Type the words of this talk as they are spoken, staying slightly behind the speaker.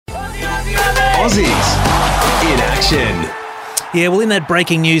Aussies in action. Yeah, well, in that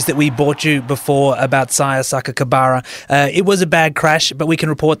breaking news that we brought you before about Saya Sakakibara, it was a bad crash, but we can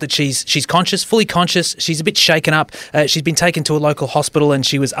report that she's conscious, fully conscious. She's a bit shaken up. She's been taken to a local hospital and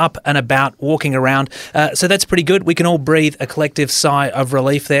she was up and about, walking around. So that's pretty good. We can all breathe a collective sigh of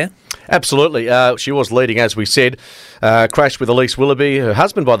relief there. Absolutely. She was leading, as we said. Crashed with Elise Willoughby. Her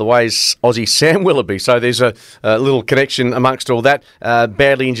husband, by the way, is Aussie Sam Willoughby. So there's a little connection amongst all that.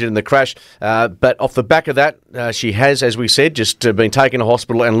 Badly injured in the crash. But off the back of that, she has, as we said, just been taken to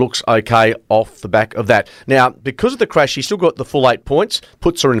hospital and looks okay off the back of that. Now, because of the crash, she still got the full 8 points,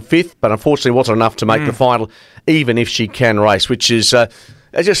 puts her in fifth, but unfortunately wasn't enough to make the final, even if she can race, which is...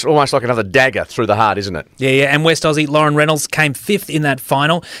 it's just almost like another dagger through the heart, isn't it? Yeah. And West Aussie Lauren Reynolds came fifth in that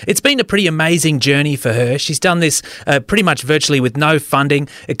final. It's been a pretty amazing journey for her. She's done this pretty much virtually with no funding,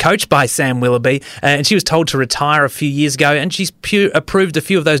 coached by Sam Willoughby, and she was told to retire a few years ago, and she's proved a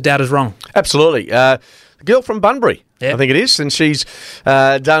few of those doubters wrong. Absolutely. The girl from Bunbury. Yep. I think it is, and she's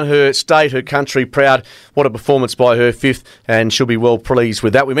done her state, her country proud. What a performance by her, fifth, and she'll be well pleased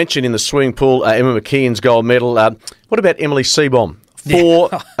with that. We mentioned in the swimming pool Emma McKeon's gold medal. What about Emily Seebohm? 4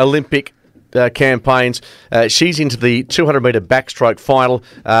 Olympic campaigns. She's into the 200-metre backstroke final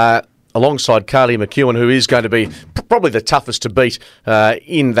alongside Carly McEwen, who is going to be probably the toughest to beat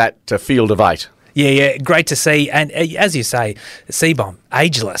in that field of 8. Yeah, great to see. And as you say, Seebohm,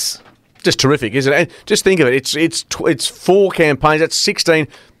 ageless. Just terrific, isn't it? And just think of it. It's 4 campaigns. That's 16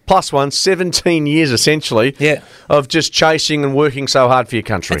 plus 1, 17 years essentially of just chasing and working so hard for your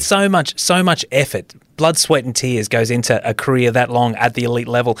country. It's so much effort. Blood, sweat and tears goes into a career that long at the elite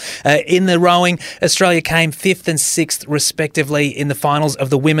level. In the rowing, Australia came 5th and 6th respectively in the finals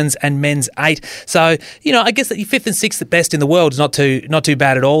of the women's and men's 8. So, I guess that your 5th and 6th at best in the world is not too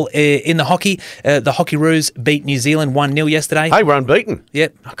bad at all. In the hockey, the Hockeyroos beat New Zealand 1-0 yesterday. Hey, we're unbeaten.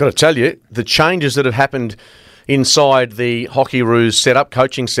 Yep. I've got to tell you, the changes that have happened inside the Hockeyroos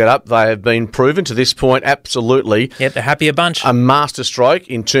coaching setup, they have been proven to this point absolutely. Yep, they're happy a bunch. A masterstroke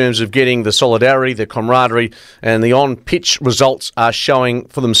in terms of getting the solidarity, the camaraderie, and the on-pitch results are showing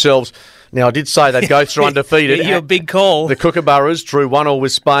for themselves. Now, I did say they'd go through undefeated. You're a big call. The Kookaburras drew 1-1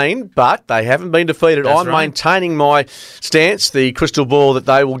 with Spain, but they haven't been defeated. That's I'm right. maintaining my stance, the crystal ball, that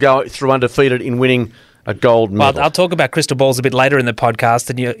they will go through undefeated in winning a gold medal. Well, I'll talk about crystal balls a bit later in the podcast,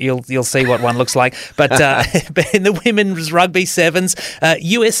 and you'll see what one looks like. But but in the women's rugby sevens,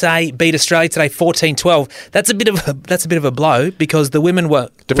 USA beat Australia today 14-12. That's a bit of a blow because the women were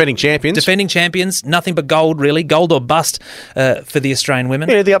defending champions. Nothing but gold, really, gold or bust for the Australian women.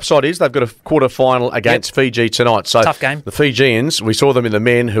 Yeah, the upside is they've got a quarter final against Fiji tonight. So tough game. The Fijians, we saw them in the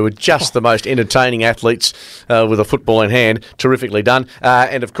men, who are just the most entertaining athletes with a football in hand. Terrifically done.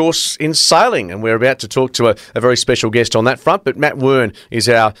 And of course in sailing, and we're about to talk to a very special guest on that front, but Matt Wern is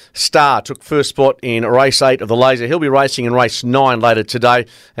our star, took first spot in race 8 of the Laser. He'll be racing in race 9 later today,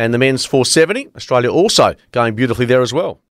 and the men's 470, Australia also going beautifully there as well.